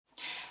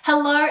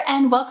Hello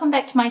and welcome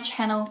back to my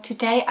channel.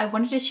 Today I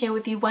wanted to share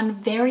with you one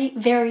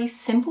very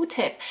simple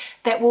tip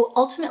that will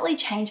ultimately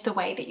change the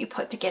way that you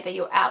put together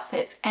your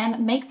outfits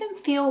and make them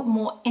feel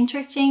more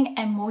interesting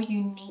and more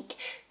unique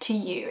to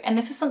you. And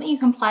this is something you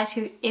can apply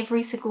to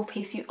every single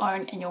piece you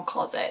own in your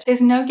closet.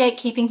 There's no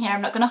gatekeeping here.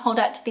 I'm not going to hold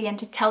out to the end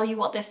to tell you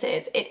what this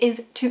is. It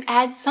is to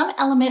add some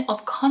element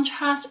of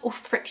contrast or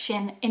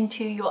friction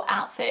into your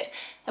outfit.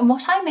 And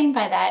what I mean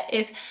by that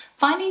is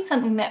finding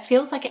something that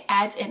feels like it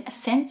adds in a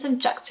sense of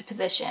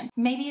juxtaposition.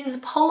 Maybe it is a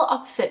polar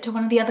opposite to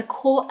one of the other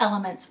core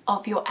elements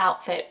of your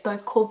outfit,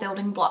 those core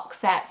building blocks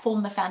that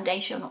form the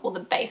foundation or the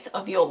base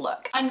of your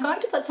look. I'm going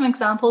to put some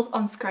examples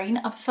on screen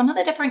of some of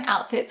the different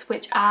outfits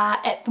which are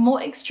at the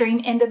more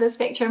extreme end of the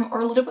spectrum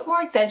or a little bit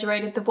more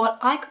exaggerated than what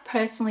I could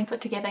personally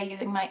put together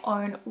using my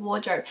own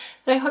wardrobe.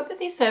 But I hope that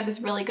these serve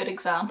as really good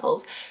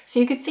examples. So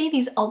you could see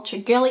these ultra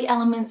girly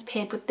elements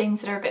paired with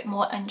things that are a bit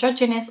more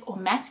androgynous or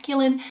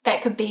masculine.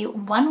 That could be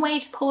one way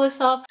to pull this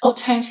off.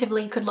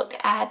 Alternatively, you could look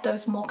to add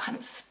those more kind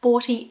of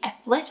sporty,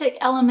 athletic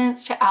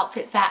elements to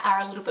outfits that are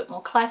a little bit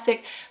more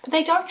classic, but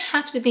they don't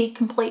have to be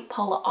complete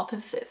polar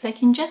opposites. They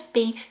can just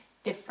be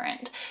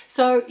different.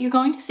 So you're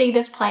going to see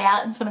this play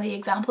out in some of the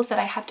examples that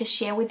I have to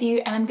share with you,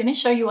 and I'm going to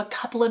show you a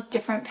couple of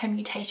different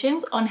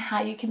permutations on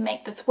how you can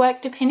make this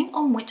work depending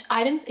on which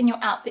items in your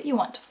outfit you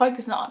want to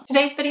focus on.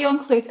 Today's video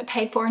includes a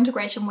paid-for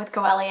integration with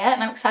Goelia,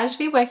 and I'm excited to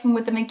be working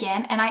with them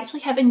again, and I actually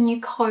have a new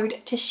code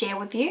to share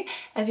with you.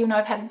 As you know,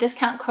 I've had a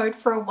discount code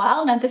for a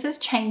while. Now this is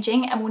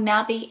changing and will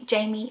now be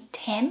Jamie10.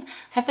 I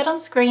have that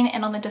on screen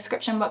and on the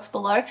description box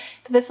below,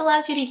 but this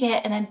allows you to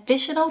get an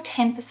additional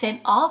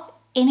 10% off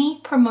any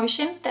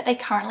promotion that they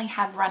currently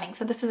have running.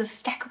 So this is a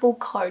stackable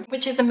code,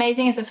 which is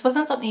amazing as this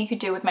wasn't something you could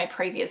do with my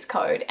previous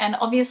code. And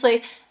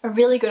obviously a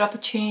really good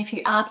opportunity if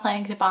you are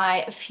planning to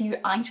buy a few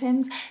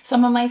items.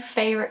 Some of my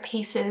favorite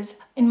pieces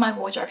in my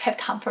wardrobe have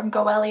come from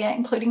Goelia,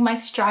 including my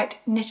striped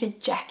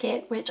knitted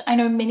jacket, which I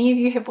know many of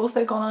you have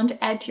also gone on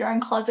to add to your own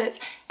closets,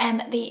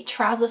 and the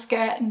trouser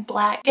skirt in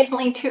black.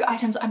 Definitely two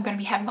items I'm going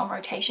to be having on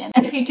rotation.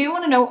 And if you do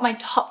want to know what my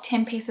top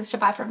 10 pieces to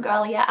buy from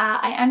Goelia are,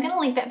 I am going to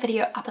link that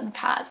video up in the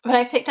cards. But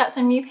I've picked out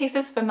some new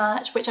pieces for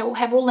March, which I will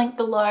have all linked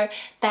below,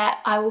 that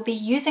I will be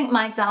using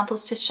my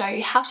examples to show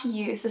you how to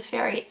use this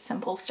very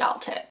simple style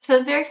tip. So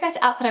the very first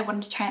outfit I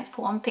wanted to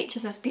transform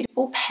features this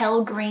beautiful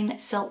pale green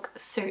silk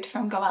suit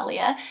from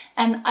Goelia.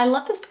 And I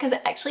love this because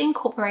it actually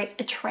incorporates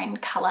a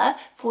trend color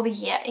for the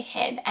year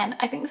ahead. And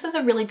I think this is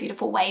a really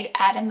beautiful way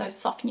to add in those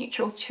soft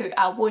neutrals to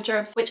our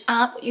wardrobes, which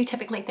aren't what you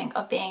typically think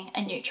of being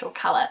a neutral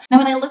color. Now,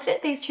 when I looked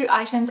at these two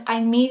items, I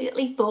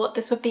immediately thought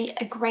this would be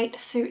a great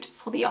suit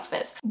for the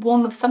office,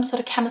 worn with some sort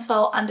of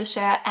camisole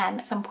undershirt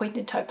and some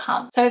pointed toe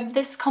pumps. So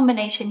this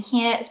combination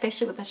here,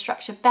 especially with a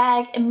structured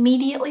bag,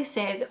 immediately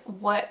says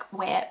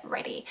workwear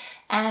ready.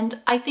 And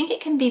I think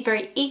it can be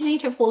very easy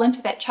to fall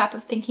into that trap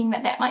of thinking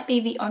that that might be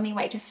the only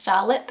way to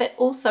style it, but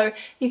also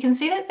you can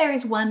see that there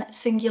is one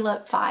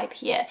singular vibe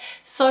here.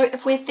 So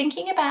if we're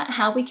thinking about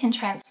how we can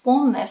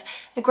transform this,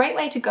 a great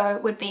way to go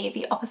would be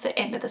the opposite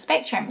end of the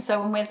spectrum.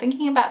 So when we're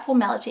thinking about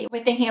formality,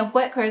 we're thinking of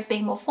workwear as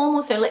being more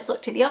formal, so let's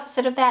look to the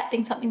opposite of that,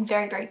 being something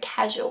very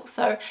casual.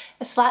 So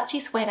a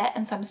slouchy sweater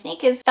and some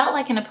sneakers felt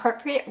like an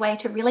appropriate way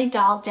to really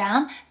dial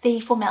down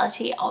the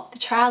formality of the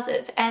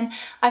trousers. And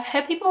I've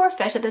heard people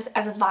refer to this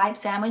as a vibe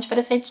sandwich, but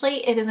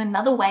essentially it is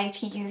another way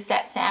to use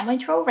that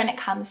sandwich rule when it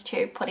comes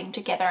to putting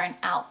together an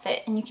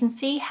outfit. And you can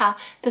see how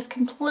this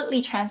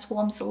completely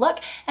transforms the look,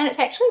 and it's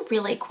actually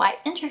really quite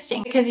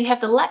interesting because you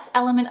have the luxe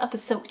element of the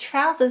silk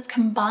trousers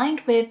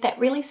combined with that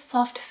really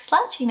soft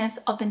slouchiness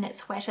of the knit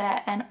sweater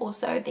and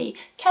also the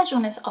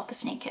casualness of the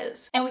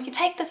sneakers. And we could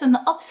take this in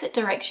the opposite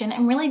direction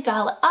and really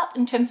dial it up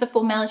in terms of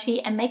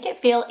formality and make it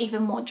feel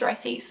even more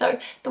dressy. So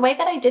the way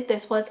that I did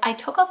this was I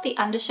took off the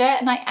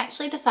undershirt and I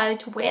actually decided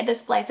to wear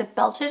this blazer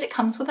belted. It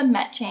comes with a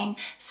matching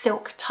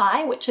silk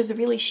tie, which is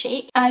really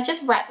chic, and I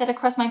just wrapped that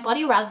across my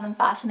body rather than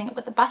fastening it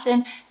with a button.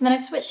 And then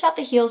I've switched out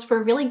the heels for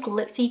a really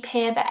glitzy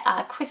pair that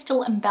are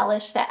crystal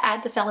embellished that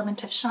add this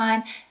element of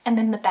shine, and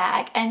then the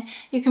bag. And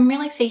you can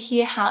really see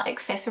here how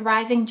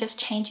accessorizing, just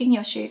changing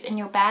your shoes in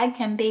your bag,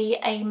 can be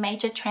a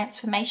major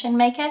transformation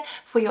maker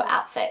for your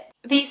outfit.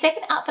 The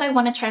second outfit I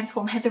want to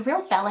transform has a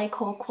real ballet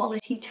core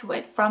quality to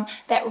it, from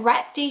that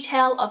wrap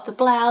detail of the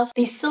blouse,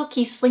 the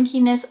silky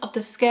slinkiness of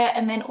the skirt,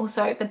 and then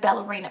also the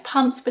ballerina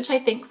pumps, which I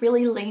think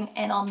really lean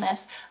in on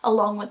this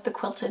along with the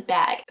quilted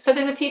bag. So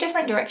there's a few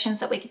different directions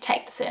that we could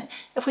take this in.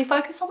 If we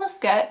focus on the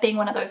skirt being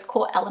one of those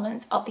core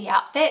elements of the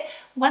outfit,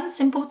 one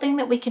simple thing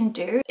that we can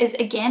do is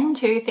again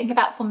to think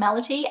about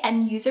formality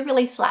and use a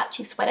really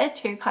slouchy sweater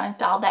to kind of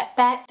dial that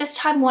back, this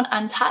time worn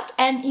untucked,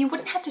 and you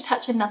wouldn't have to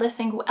touch another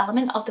single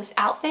element of this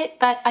outfit.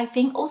 But I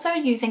think also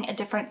using a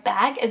different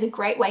bag is a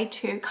great way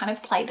to kind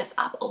of play this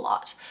up a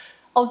lot.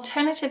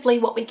 Alternatively,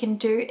 what we can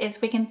do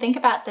is we can think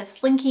about the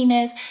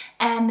slinkiness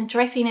and the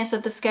dressiness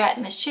of the skirt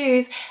and the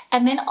shoes,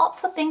 and then opt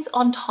for things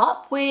on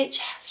top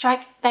which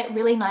strike that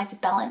really nice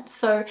balance.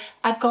 So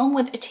I've gone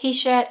with a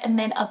t-shirt and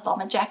then a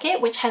bomber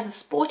jacket, which has a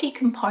sporty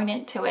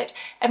component to it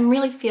and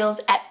really feels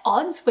at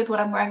odds with what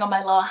I'm wearing on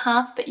my lower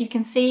half, but you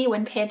can see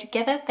when paired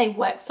together, they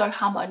work so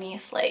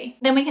harmoniously.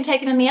 Then we can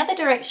take it in the other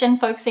direction,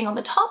 focusing on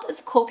the top as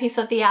the core piece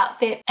of the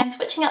outfit and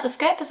switching out the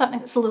skirt for something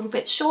that's a little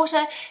bit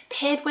shorter,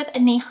 paired with a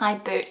knee-high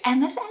boot.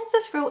 And this adds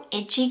this real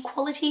edgy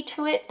quality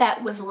to it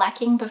that was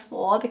lacking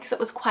before because it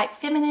was quite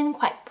feminine,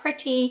 quite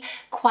pretty,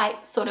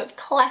 quite sort of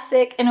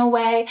classic in a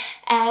way,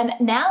 and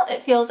now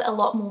it feels a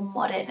lot more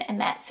modern in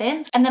that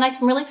sense. And then I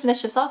can really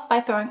finish this off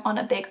by throwing on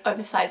a big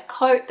oversized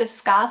coat. The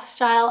scarf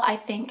style I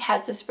think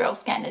has this real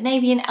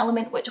Scandinavian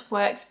element which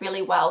works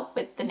really well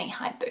with the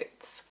knee-high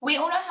boots. We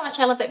all know how much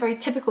I love that very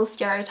typical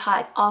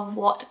stereotype of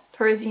what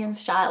Parisian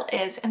style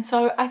is, and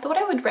so I thought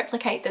I would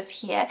replicate this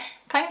here,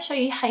 kind of show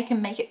you how you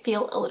can make it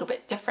feel a little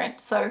bit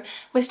different. So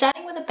we're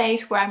starting with a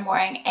base where I'm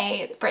wearing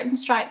a Breton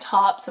stripe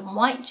top, some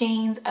white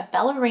jeans, a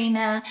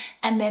ballerina,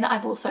 and then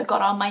I've also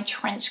got on my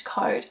trench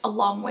coat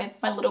along with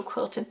my little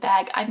quilted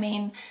bag. I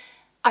mean,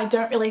 I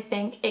don't really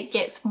think it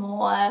gets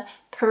more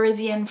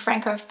Parisian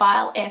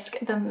Francophile-esque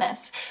than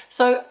this.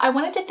 So I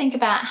wanted to think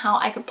about how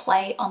I could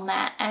play on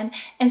that, and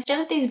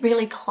instead of these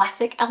really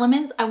classic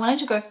elements, I wanted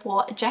to go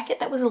for a jacket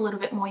that was a little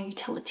bit more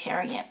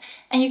utilitarian.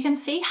 And you can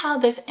see how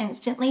this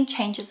instantly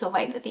changes the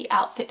way that the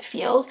outfit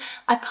feels.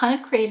 I've kind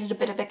of created a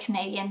bit of a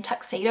Canadian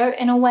tuxedo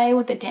in a way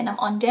with the denim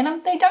on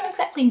denim. They don't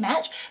exactly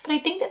match, but I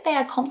think that they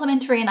are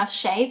complementary enough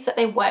shades that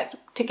they work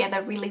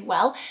together really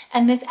well,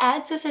 and this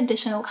adds this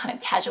additional kind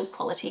of casual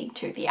quality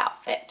to the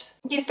outfit.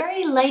 These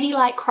very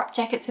ladylike crop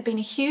jackets have been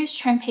a huge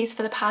trend piece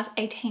for the past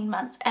 18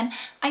 months, and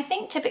I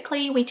think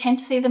typically we tend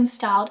to see them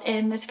styled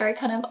in this very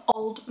kind of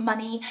old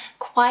money,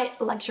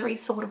 quite luxury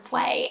sort of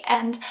way,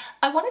 and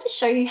I wanted to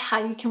show you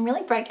how you can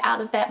really break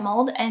out of that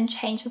mold and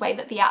change the way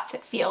that the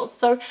outfit feels.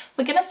 So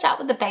we're going to start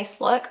with the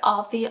base look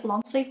of the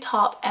long sleeve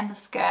top and the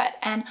skirt,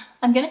 and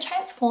I'm going to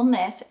transform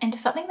this into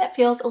something that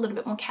feels a little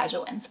bit more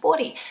casual and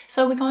sporty.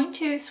 So we're going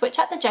to switch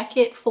out the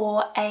jacket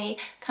for a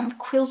kind of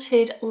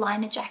quilted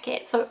liner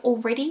jacket. So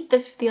already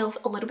this feels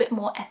a little bit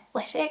more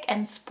athletic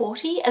and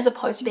sporty as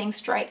opposed to being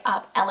straight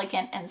up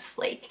elegant and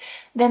sleek.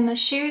 Then the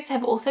shoes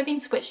have also been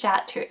switched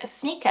out to a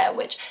sneaker,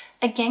 which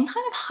again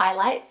kind of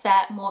highlights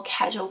that more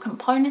casual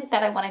component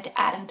that I wanted to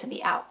add into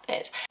the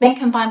outfit. Then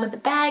combined with the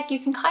bag, you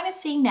can kind of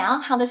see now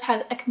how this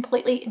has a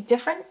completely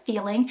different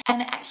feeling,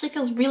 and it actually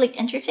feels really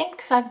interesting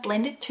because I've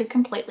blended two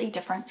completely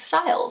different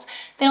styles.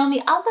 Then on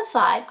the other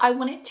side, I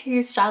wanted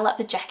to style up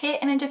the jacket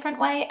in a different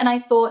way, and I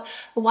thought,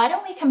 why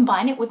don't we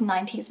combine it with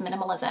 90s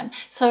minimalism?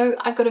 So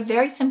I've got a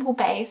very simple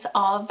base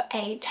of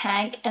a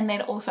tank and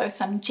then also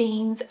some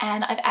jeans,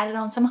 and I've added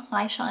on some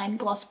high shine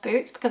gloss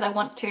boots because I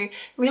want to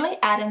really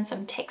add in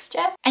some texture.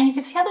 And you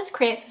can see how this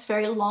creates this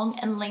very long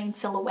and lean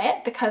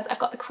silhouette because I've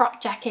got the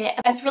crop jacket,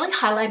 and it's really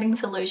highlighting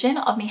this illusion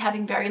of me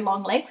having very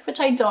long legs, which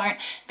I don't,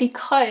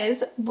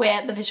 because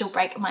where the visual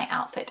break of my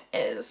outfit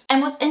is.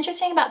 And what's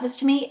interesting about this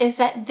to me is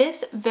that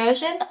this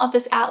version of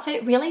this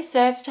outfit really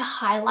serves to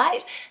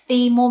highlight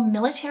the more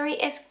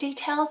military-esque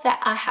details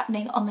that are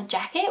happening on the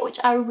jacket, which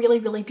are really,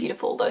 really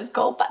beautiful. Those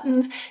gold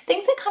buttons,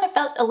 things that kind of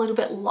felt a little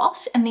bit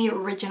lost in the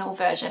original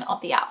version of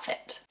the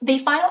outfit. The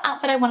final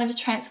outfit I wanted to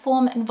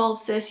transform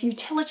involves this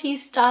utility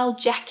style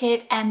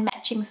jacket and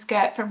matching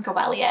skirt from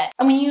Goelia.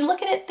 And when you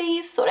look at it,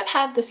 these sort of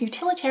have this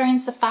utilitarian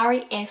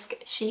safari-esque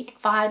chic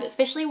vibe,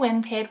 especially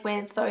when paired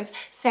with those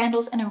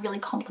sandals in a really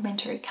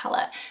complementary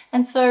color.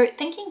 And so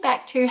thinking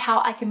back to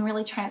how I can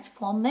really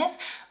transform this,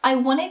 I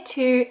wanted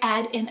to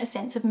add in a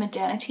sense of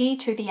modernity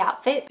to the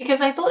outfit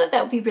because I thought that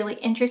that would be really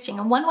interesting.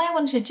 And one way I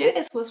wanted to do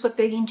this was with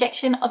the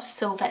injection of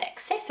silver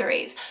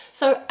accessories.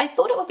 So I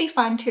thought it would be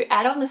fun to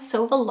add on the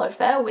silver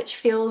loafer, which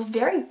feels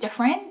very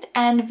different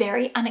and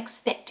very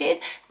unexpected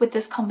with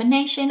this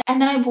combination.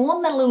 And then I've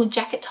worn the little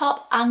jacket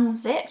top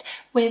unzipped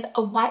with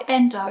a white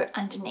bandeau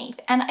underneath.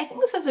 And I think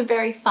this is a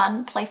very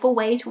fun, playful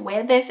way to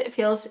wear this. It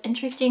feels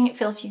interesting, it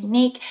feels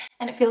unique,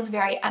 and it feels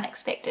very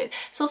unexpected.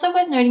 It's also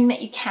worth noting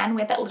that you can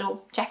wear that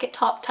little jacket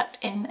top tucked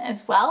in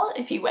as well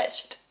if you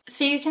wished.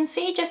 So you can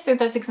see just through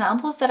those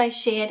examples that I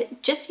shared,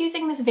 just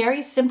using this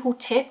very simple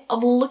tip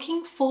of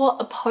looking for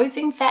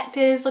opposing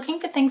factors,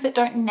 looking for things that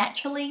don't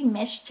naturally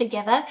mesh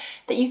together,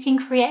 that you can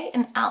create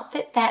an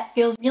outfit that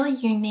feels really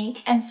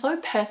unique and so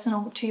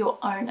personal to your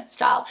own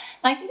style.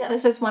 And I think that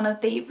this is one of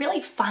the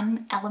really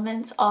fun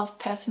elements of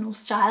personal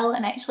style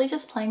and actually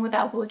just playing with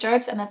our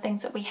wardrobes and the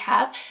things that we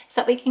have, so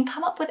that we can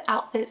come up with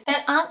outfits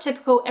that aren't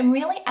typical and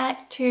really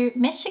act to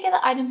mesh together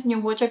items in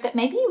your wardrobe that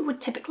maybe you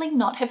would typically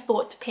not have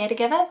thought to pair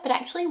together, but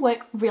actually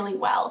work really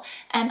well.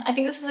 And I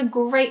think this is a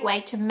great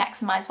way to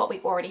maximize what we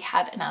already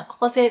have in our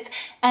closets,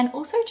 and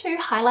also to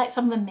highlight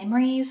some of the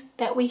memories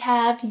that we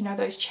have, you know,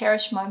 those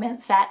cherished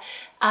moments that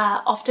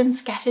are often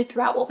scattered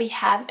throughout what we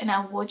have in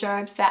our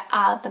wardrobes that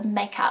are the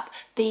makeup,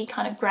 the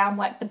kind of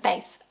groundwork, the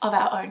base of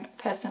our own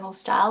personal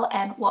style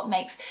and what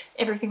makes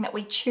everything that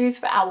we choose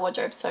for our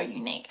wardrobe so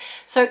unique.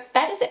 So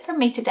that is it from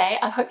me today.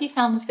 I hope you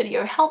found this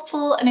video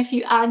helpful, and if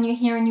you are new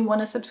here and you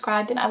want to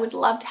subscribe, then I would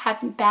love to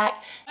have you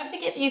back. Don't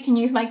forget that you can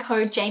use my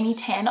code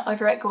Jamie10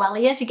 over at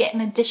Goelia to get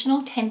an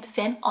additional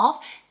 10%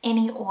 off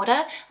any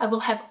order. I will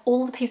have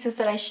all the pieces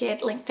that I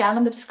shared linked down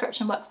in the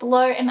description box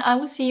below, and I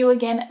will see you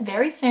again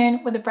very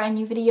soon with a brand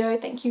new video.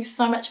 Thank you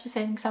so much for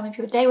spending some of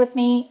your day with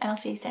me, and I'll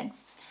see you soon.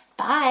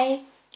 Bye!